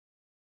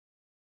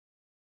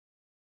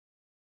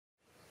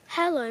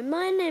Hello,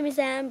 my name is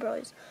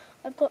Ambrose.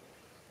 I've got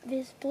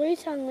this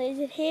blue-tongued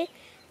lizard here.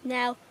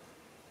 Now,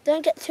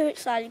 don't get too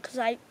excited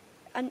because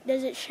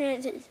there's a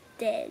chance it's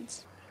dead.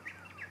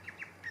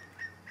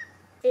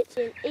 It's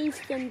an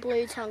eastern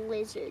blue-tongued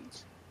lizard,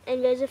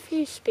 and there's a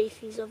few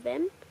species of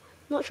them.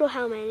 Not sure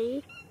how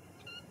many.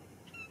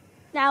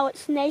 Now,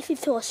 it's native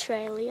to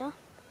Australia,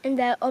 and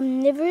they're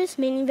omnivorous,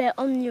 meaning they're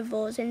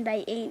omnivores and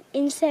they eat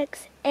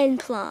insects and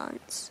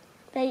plants.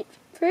 They eat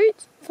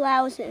fruits,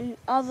 flowers and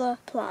other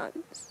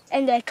plants.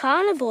 And their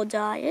carnivore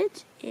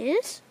diet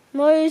is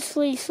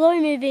mostly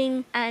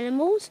slow-moving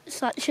animals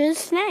such as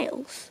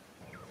snails.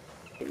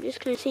 I'm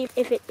just going to see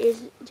if it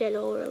is dead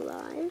or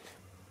alive.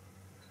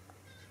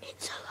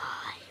 It's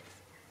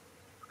alive.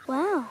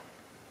 Wow.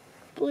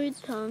 Blue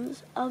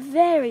tongues are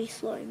very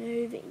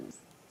slow-moving.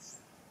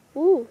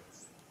 Ooh.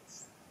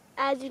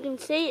 As you can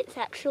see, it's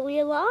actually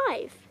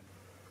alive.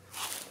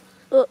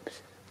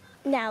 Oops.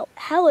 Now,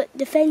 how it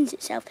defends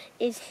itself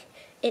is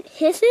it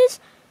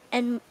hisses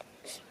and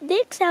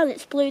sticks out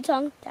its blue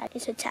tongue. That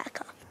is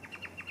attacker.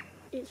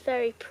 It's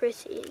very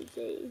pretty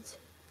indeed.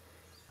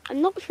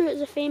 I'm not sure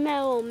it's a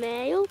female or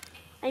male.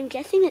 I'm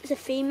guessing it's a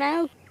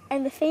female,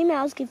 and the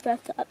females give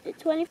birth to up to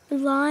 20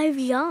 live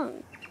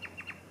young.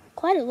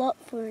 Quite a lot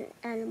for an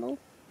animal.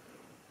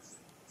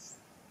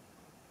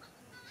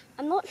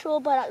 I'm not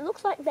sure, but it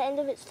looks like the end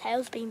of its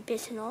tail's been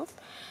bitten off.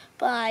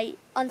 But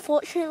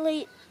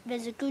unfortunately,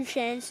 there's a good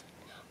chance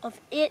of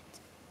it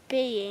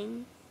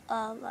being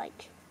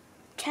like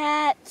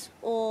cat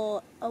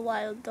or a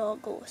wild dog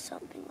or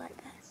something like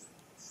that.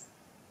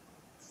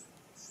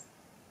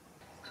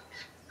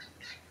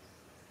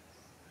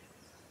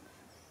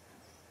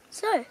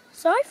 So,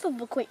 sorry for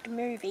the quick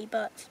movie,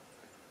 but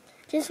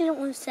just didn't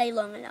want to stay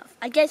long enough.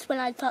 I guess when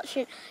I touched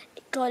it,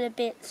 it got a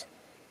bit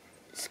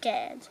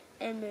scared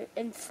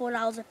and thought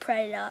I was a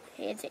predator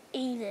here to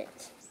eat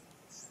it.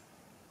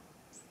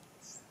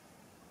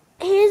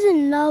 Here's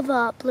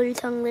another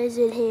blue-tongued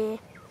lizard here.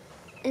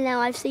 And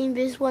now I've seen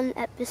this one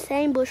at the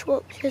same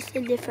bushwalk, just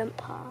a different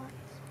part.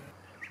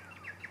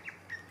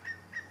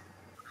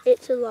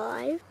 It's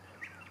alive.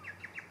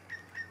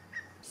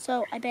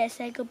 So I better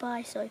say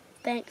goodbye. So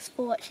thanks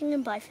for watching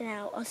and bye for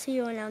now. I'll see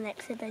you on our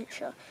next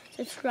adventure.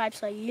 Subscribe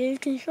so you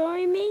can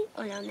join me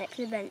on our next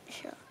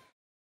adventure.